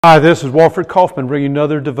Hi, this is Walford Kaufman bringing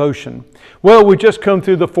another devotion. Well, we just come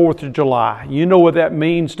through the 4th of July. You know what that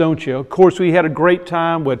means, don't you? Of course, we had a great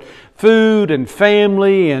time with food and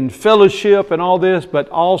family and fellowship and all this, but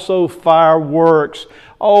also fireworks.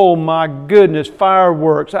 Oh my goodness,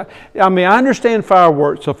 fireworks. I understand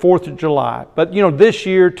fireworks, the 4th of July, but you know, this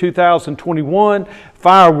year, 2021,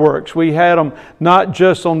 fireworks. We had them not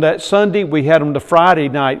just on that Sunday, we had them the Friday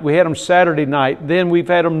night, we had them Saturday night, then we've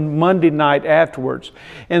had them Monday night afterwards.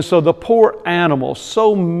 And so the poor animals,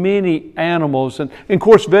 so many animals, and of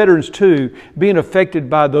course veterans too, being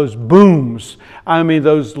affected by those booms. I mean,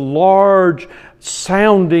 those large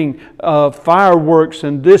sounding fireworks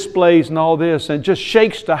and displays and all this, and it just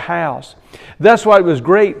shakes the house. That's why it was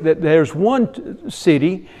great that there's one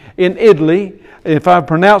city in Italy, if I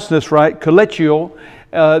pronounce this right, Collecchio.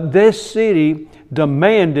 This city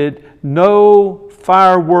demanded no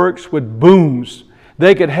fireworks with booms.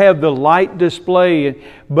 They could have the light display,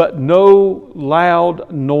 but no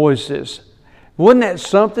loud noises. Wasn't that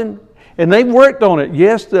something? And they worked on it.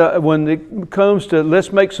 Yes, when it comes to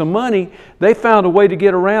let's make some money, they found a way to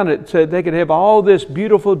get around it so they could have all this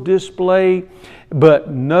beautiful display,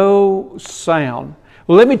 but no sound.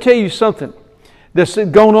 Well, let me tell you something that's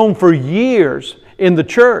gone on for years in the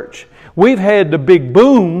church. We've had the big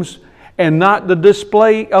booms and not the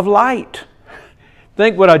display of light.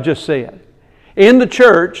 Think what I just said. In the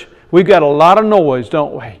church, we've got a lot of noise,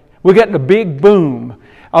 don't we? We got the big boom.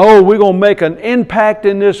 Oh, we're going to make an impact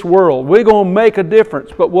in this world. We're going to make a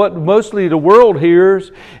difference. But what mostly the world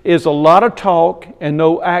hears is a lot of talk and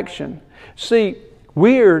no action. See,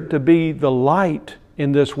 we're to be the light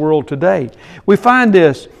in this world today. We find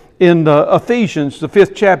this in Ephesians, the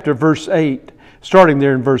 5th chapter, verse 8, starting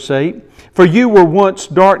there in verse 8. For you were once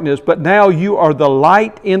darkness, but now you are the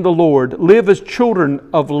light in the Lord. Live as children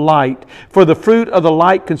of light. For the fruit of the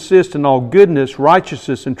light consists in all goodness,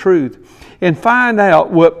 righteousness, and truth. And find out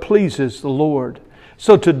what pleases the Lord.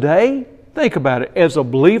 So today, think about it. As a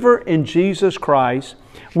believer in Jesus Christ,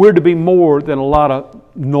 we're to be more than a lot of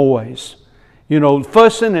noise. You know,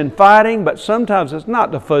 fussing and fighting, but sometimes it's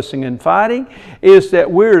not the fussing and fighting. It's that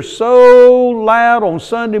we're so loud on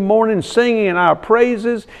Sunday morning singing our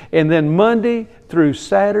praises, and then Monday through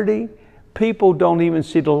Saturday, people don't even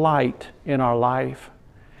see the light in our life.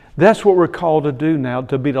 That's what we're called to do now,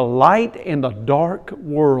 to be the light in the dark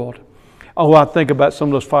world. Oh, I think about some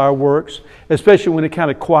of those fireworks, especially when it kind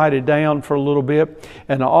of quieted down for a little bit,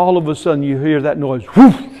 and all of a sudden you hear that noise,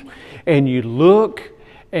 whoosh, and you look,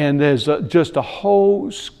 and there's just a whole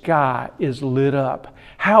sky is lit up.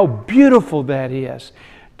 How beautiful that is.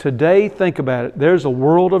 Today, think about it. There's a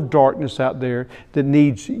world of darkness out there that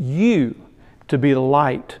needs you to be the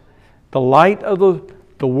light of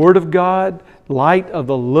the Word of God, light of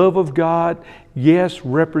the love of God, yes,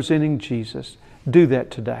 representing Jesus. Do that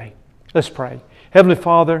today. Let's pray. Heavenly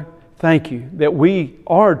Father, thank you that we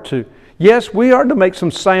are to make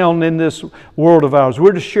some sound in this world of ours.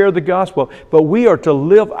 We're to share the gospel, but we are to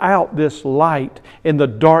live out this light in the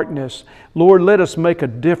darkness. Lord, let us make a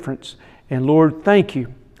difference. And Lord, thank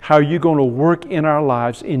you. How are you going to work in our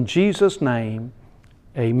lives? In Jesus' name,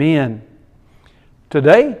 amen.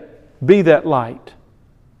 Today, be that light.